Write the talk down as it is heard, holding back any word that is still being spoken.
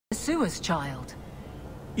Tua's child.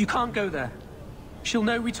 You can't go there. She'll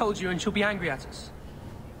know we told you and she'll be angry at us.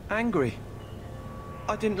 Angry?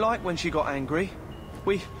 I didn't like when she got angry.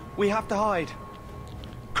 We have to hide.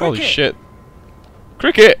 Holy shit.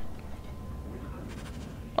 Cricket!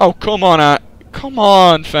 Oh, come on, come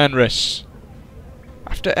on, Fenris.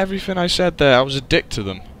 After everything I said there, I was a dick to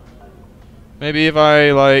them. Maybe if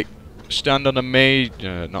I, like, stand on a mage...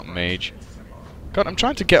 not mage. God, I'm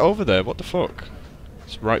trying to get over there. What the fuck?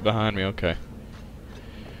 It's right behind me, okay.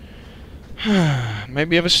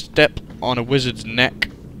 Maybe if I step on a wizard's neck,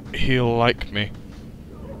 he'll like me.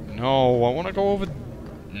 No, I want to go over...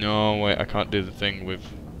 No, wait, I can't do the thing with...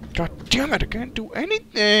 God damn it, I can't do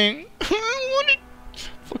anything!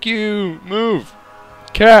 Fuck you! Move!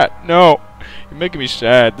 Cat! No! You're making me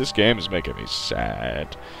sad. This game is making me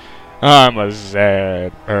sad. I'm a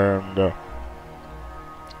sad panda.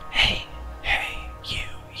 Hey,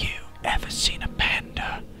 you ever seen a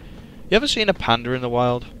panda? You ever seen a panda in the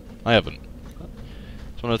wild? I haven't.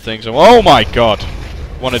 It's one of the things I... Oh my god!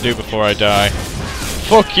 Want to do before I die.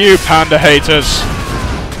 Fuck you, panda haters!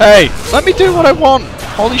 Hey, let me do what I want!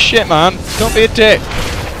 Holy shit, man. Don't be a dick.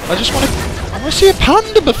 I just want to... I want to see a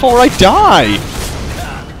panda before I die!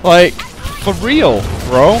 Like, for real,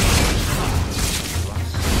 bro.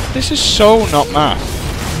 This is so not math.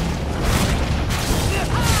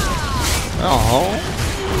 Oh,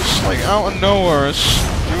 it's like out of nowhere.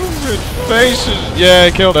 Stupid faces. Yeah,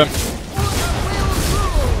 I killed him.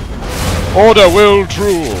 Order will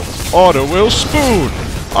drool. Order will spoon.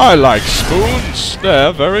 I like spoons.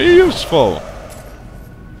 They're very useful.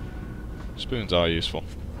 Spoons are useful.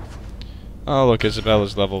 Oh look,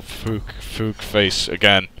 Isabella's level Fook face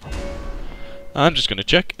again. I'm just gonna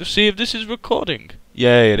check to see if this is recording.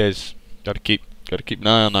 Yeah, it is. Gotta keep an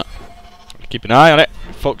eye on that. Gotta keep an eye on it.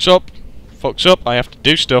 Fucks up. I have to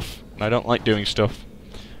do stuff, and I don't like doing stuff.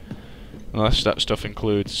 Unless that stuff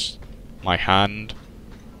includes my hand.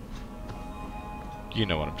 You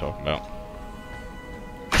know what I'm talking about.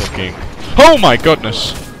 Fucking... Oh my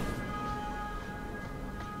goodness!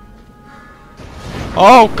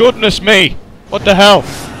 Oh goodness me! What the hell?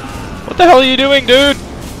 What the hell are you doing, dude?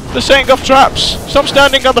 They're setting off traps! Stop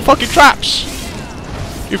standing on the fucking traps!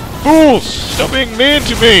 You fools! Stop being mean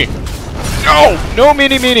to me! No! No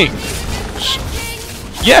meanie!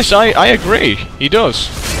 Yes, I agree. He does.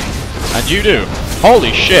 And you do.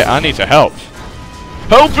 Holy shit, I need to help.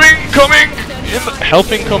 Helping coming!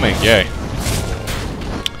 Helping coming, yay.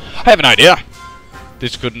 I have an idea.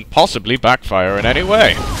 This couldn't possibly backfire in any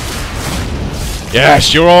way.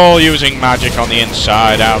 Yes, you're all using magic on the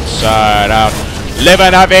inside, outside, out.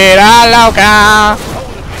 Living a vida loca!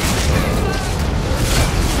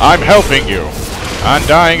 I'm helping you, and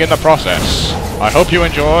dying in the process. I hope you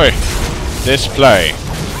enjoy this play.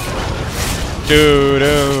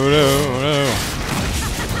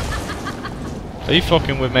 Are you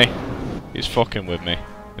fucking with me? He's fucking with me.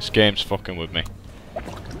 This game's fucking with me.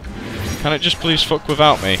 Can it just please fuck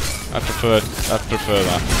without me? I'd prefer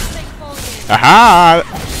that. Aha!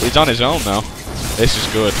 He's on his own now. This is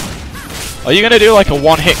good. Are you gonna do like a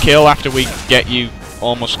one-hit kill after we get you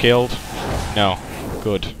almost killed? No.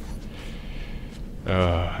 Good.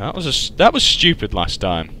 That was stupid last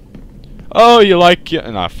time. Oh, you like it?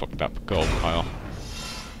 Nah, fuck that gold pile.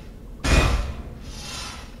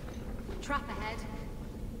 Trap ahead.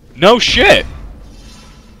 No shit.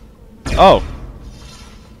 Oh.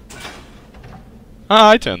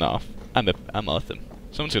 Ah, I turned that off. I'm awesome.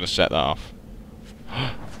 Someone's gonna set that off.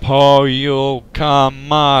 Poyo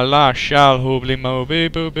kamala shall hoobly moby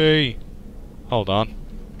booby. Hold on.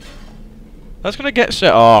 That's gonna get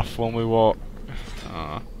set off when we walk.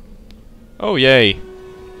 Oh yay.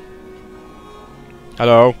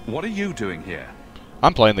 Hello. What are you doing here?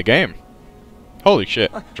 I'm playing the game. Holy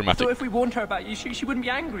shit. Dramatic. So if we warned her about you, she wouldn't be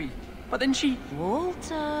angry. But then she...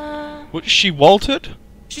 Walter. What, she waltered?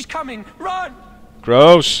 She's coming! Run!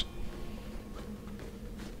 Gross.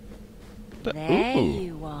 There Ooh.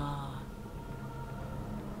 you are.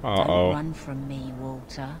 Uh-oh. Don't run from me,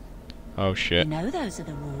 Walter. Oh shit. You know those are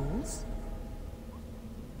the rules.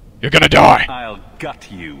 You're gonna die! I'll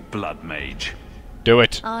gut you, blood mage. Do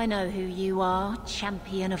it. I know who you are,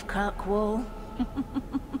 champion of Kirkwall.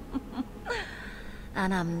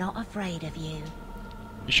 And I'm not afraid of you.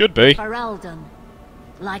 You should be. Ferelden,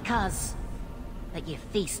 like us. But you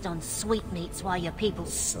feast on sweetmeats while your people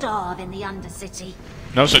starve in the Undercity.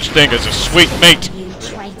 No such thing as a sweet meat. You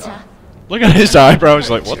traitor. Look at his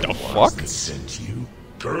eyebrows like, what the fuck? Sent you?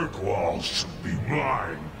 Kirkwall should be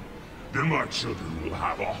mine. Then my children will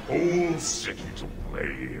have a whole city to play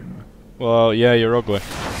in. Well, yeah, you're ugly.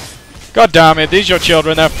 God damn it, these are your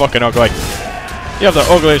children, they're fucking ugly. You have the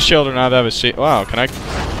ugliest children I've ever seen. Wow, can I...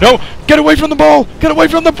 No! Get away from the ball! Get away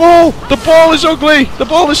from the ball! The ball is ugly! The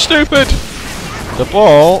ball is stupid! The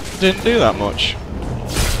ball didn't do that much.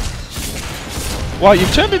 Wow,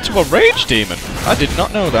 you've turned into a rage demon. I did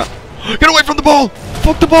not know that. Get away from the ball!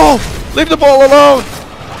 Fuck the ball! Leave the ball alone!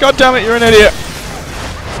 God damn it, you're an idiot!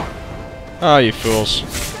 Ah, you fools.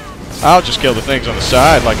 I'll just kill the things on the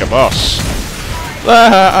side like a boss.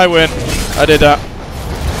 Ah, I win. I did that.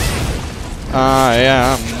 I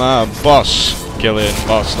am a boss. Killing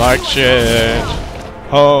boss like shit.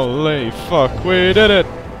 Holy fuck, we did it!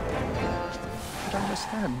 I don't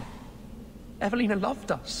understand. Evelina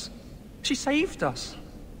loved us. She saved us.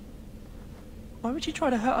 Why would she try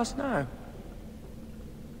to hurt us now?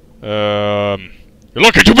 You're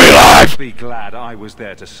lucky to be alive! Be glad I was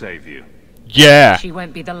there to save you. Yeah! She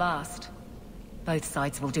won't be the last. Both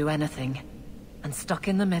sides will do anything. And stuck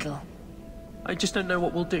in the middle. I just don't know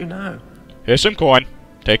what we'll do now. Here's some coin.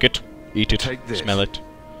 Take it. Eat it. Take this. Smell it.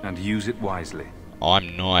 And use it wisely.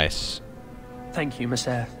 I'm nice. Thank you, Miss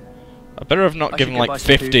Eyre. I better have not I given should go buy like some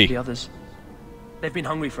food for 50. the others. They've been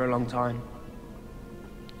hungry for a long time.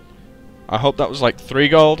 I hope that was like 3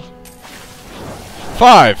 gold.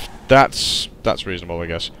 5! That's reasonable, I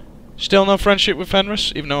guess. Still no friendship with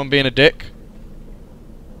Fenris, even though I'm being a dick.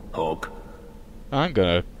 Hawk. I'm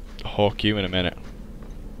gonna hawk you in a minute.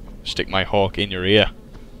 Stick my hawk in your ear.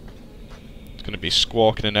 It's gonna be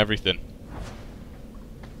squawking and everything.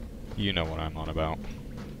 You know what I'm on about.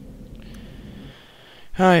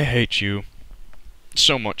 I hate you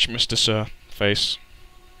so much, Mr. Sir Face.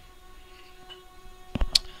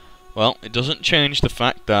 Well, it doesn't change the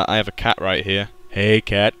fact that I have a cat right here. Hey,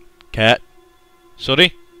 cat. Cat.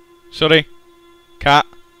 Sorry. Sorry. Cat.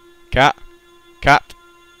 Cat. Cat.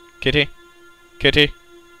 Kitty. Kitty.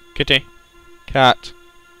 Kitty. Cat.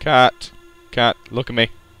 Cat. Cat. Look at me.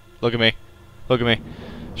 Look at me. Look at me.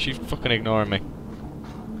 She's fucking ignoring me.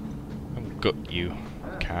 I'll gut you,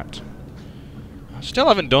 cat. I still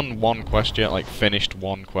haven't done one quest yet, like finished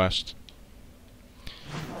one quest.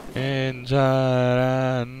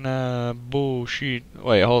 Bullshit.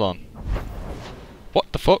 Wait, hold on.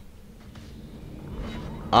 What the fuck?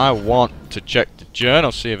 I want to check the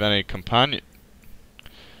journal, see if any companion.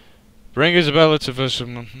 Bring Isabella to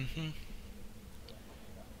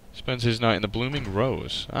spends his night in the Blooming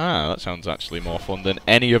Rose. Ah, that sounds actually more fun than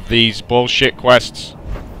any of these bullshit quests.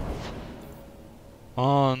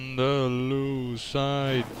 On the loose,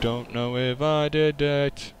 I don't know if I did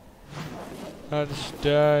it. I'd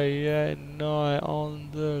stay at night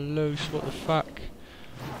on the loose, what the fuck?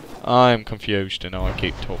 I'm confused and now I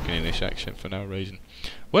keep talking in this accent for no reason.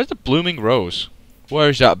 Where's the Blooming Rose?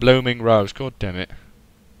 Where's that Blooming Rose? God damn it.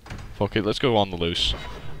 Fuck it, let's go on the loose.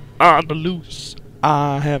 On the loose,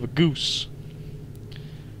 I have a goose.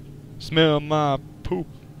 Smell my poop,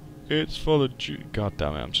 it's full of juice. God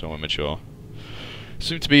damn it, I'm so immature.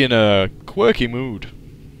 Seem to be in a quirky mood.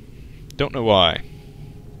 Don't know why.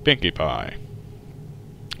 Pinkie Pie.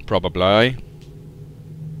 Probably.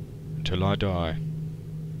 Until I die.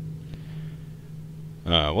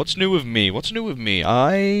 What's new with me? What's new with me?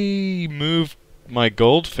 I moved my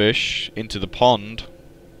goldfish into the pond.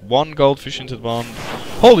 1 goldfish into the pond.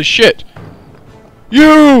 Holy shit!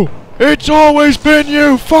 You! It's always been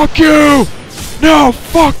you! Fuck you! No,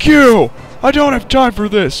 fuck you! I don't have time for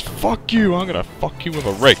this! Fuck you! I'm gonna fuck you with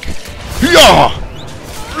a rake. Yeah!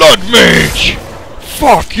 Blood mage!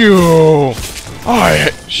 Fuck you!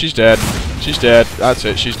 She's dead. She's dead. That's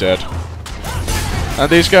it, she's dead. And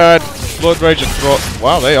these guys, Blood Rage and Throat.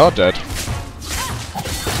 Wow, they are dead.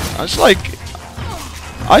 It's like,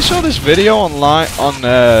 I saw this video online on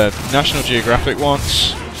National Geographic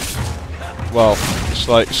once. Well, it's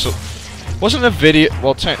like, so, wasn't a video,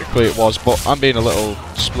 well technically it was, but I'm being a little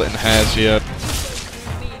splitting hairs here.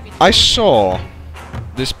 I saw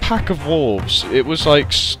this pack of wolves. It was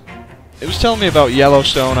like, it was telling me about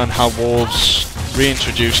Yellowstone and how wolves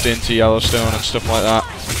reintroduced into Yellowstone and stuff like that.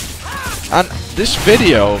 And this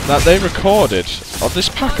video that they recorded of this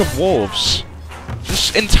pack of wolves,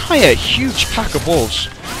 this entire huge pack of wolves,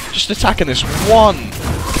 just attacking this one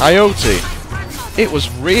coyote, it was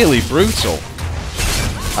really brutal.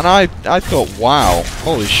 And I thought, wow,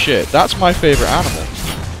 holy shit, that's my favourite animal.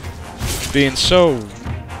 Being so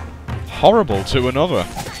horrible to another.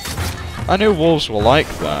 I knew wolves were like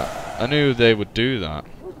that. I knew they would do that.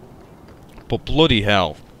 But bloody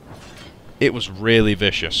hell, it was really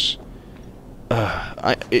vicious.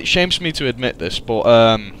 It shames me to admit this,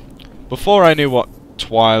 but before I knew what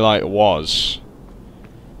Twilight was,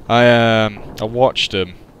 I watched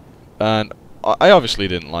them, and I obviously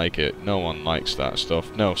didn't like it. No one likes that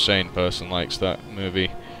stuff. No sane person likes that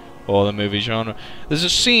movie. or the movie genre. There's a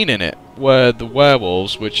scene in it where the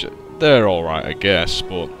werewolves, which they're alright I guess,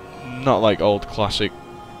 but not like old classic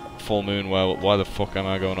full moon werewolf. Why the fuck am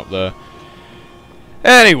I going up there?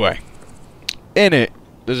 Anyway, in it,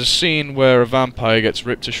 there's a scene where a vampire gets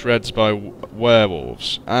ripped to shreds by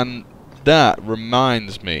werewolves, and that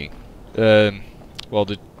reminds me, well,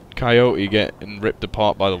 the coyote getting ripped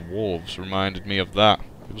apart by the wolves reminded me of that.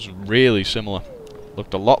 It was really similar.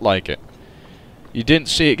 Looked a lot like it. You didn't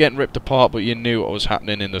see it getting ripped apart, but you knew what was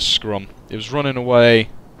happening in the scrum. It was running away.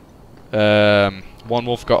 One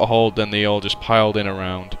wolf got a hold, then they all just piled in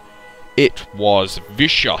around. It was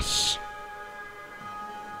vicious.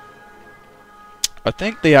 I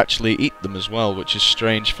think they actually eat them as well, which is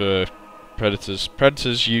strange for predators.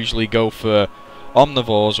 Predators usually go for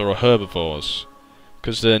omnivores or herbivores,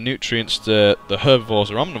 because the nutrients the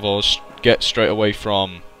herbivores or omnivores get straight away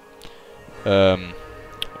from,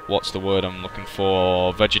 what's the word I'm looking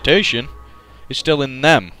for, vegetation, is still in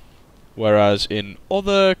them, whereas in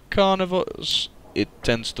other carnivores it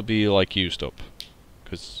tends to be like used up.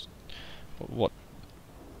 Because, what?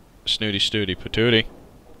 Snooty Stooty Patooty.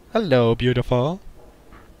 Hello, beautiful.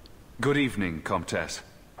 Good evening, Comtesse.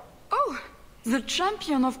 Oh, the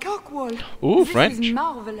champion of Kirkwall. Ooh, this French. is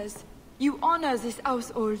marvelous. You honor this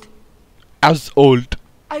household. As old.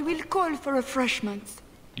 I will call for refreshments.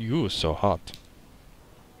 You are so hot.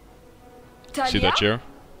 Talia? See that chair?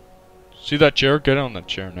 See that chair? Get on that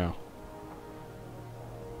chair now.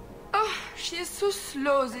 Oh, she is so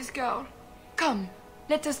slow, this girl. Come,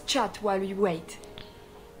 let us chat while we wait.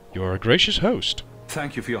 You are a gracious host.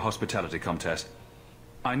 Thank you for your hospitality, Comtesse.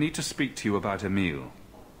 I need to speak to you about Emile.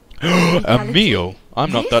 A meal?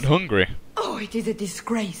 I'm not that hungry. Oh, it is a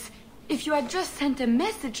disgrace. If you had just sent a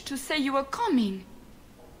message to say you were coming.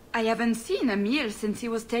 I haven't seen Emile since he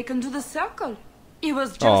was taken to the circle. He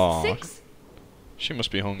was just Aww. 6. She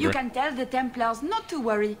must be hungry. You can tell the Templars not to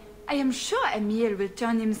worry. I am sure Emile will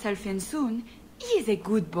turn himself in soon. He is a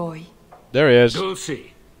good boy. There he is.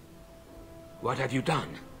 Dulcie, what have you done?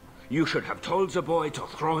 You should have told the boy to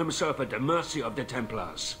throw himself at the mercy of the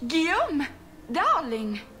Templars. Guillaume,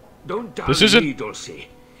 darling. Don't doubt This isn't- me, Dulcie.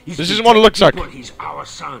 He's this isn't what it looks like. But he's our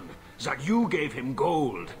son. That you gave him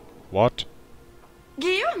gold. What?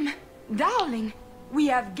 Guillaume, darling, we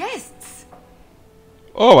have guests.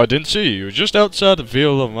 Oh, I didn't see you. You were just outside the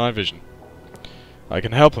field of my vision. I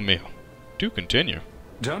can help Emile. Do continue.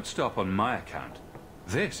 Don't stop on my account.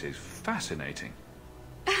 This is fascinating.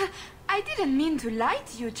 I didn't mean to lie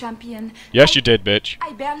to you, champion. Yes, you did, bitch.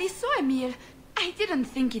 I barely saw Emile. I didn't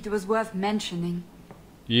think it was worth mentioning.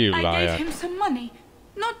 You I liar. gave him some money.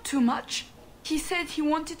 Not too much. He said he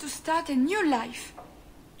wanted to start a new life.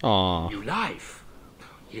 Aww. New life?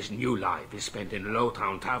 His new life is spent in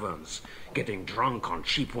low-town taverns, getting drunk on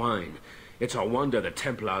cheap wine. It's a wonder the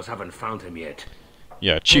Templars haven't found him yet.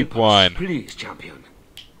 Yeah, cheap Help us, wine. Please, champion.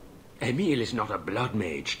 Emile is not a blood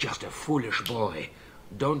mage, just a foolish boy.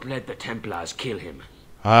 Don't let the Templars kill him.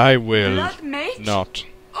 I will Blood mage? not.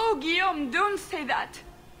 Oh, Guillaume, don't say that.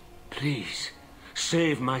 Please,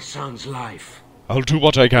 save my son's life. I'll do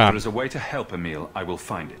what I If there can. is a way to help Emile, I will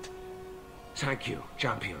find it. Thank you,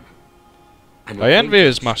 champion. An I envy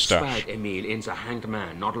his acquaintance mustache. spied Emile in the Hanged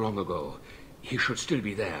Man not long ago. He should still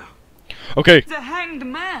be there. Okay. The Hanged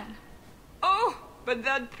Man. Oh, but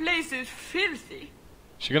that place is filthy.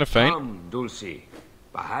 She gonna faint? Come, Dulcie.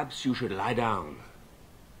 Perhaps you should lie down.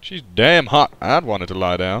 She's damn hot. I'd want her to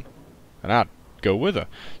lie down. And I'd go with her.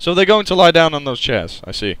 So they're going to lie down on those chairs.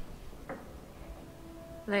 I see.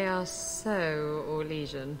 They are so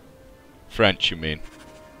Orlesian. French, you mean.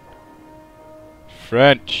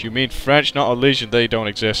 French. You mean French, not Elysian. They don't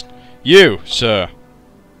exist. You, sir.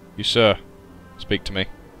 You, sir. Speak to me.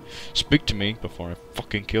 Speak to me before I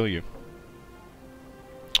fucking kill you.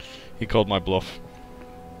 He called my bluff.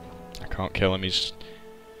 I can't kill him. He's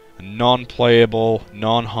a non-playable,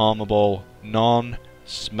 non-harmable,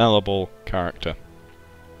 non-smellable character.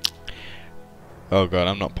 Oh god,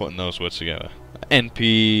 I'm not putting those words together.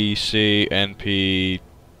 NPC, NP...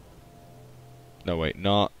 No wait,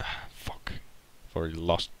 not... Fuck. I've already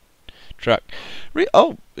lost track.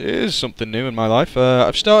 Oh, here's something new in my life.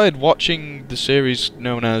 I've started watching the series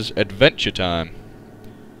known as Adventure Time.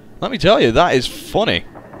 Let me tell you, that is funny.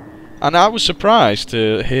 And I was surprised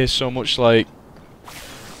to hear so much, like...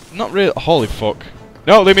 Not really... Holy fuck.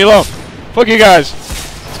 No, leave me alone! Fuck you guys!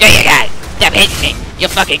 Screw you guys! Stop hitting me! You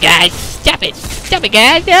fucking guys! Stop it! Stop it,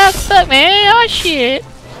 guys! Oh, fuck, man! Oh, shit!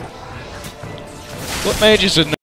 What mages are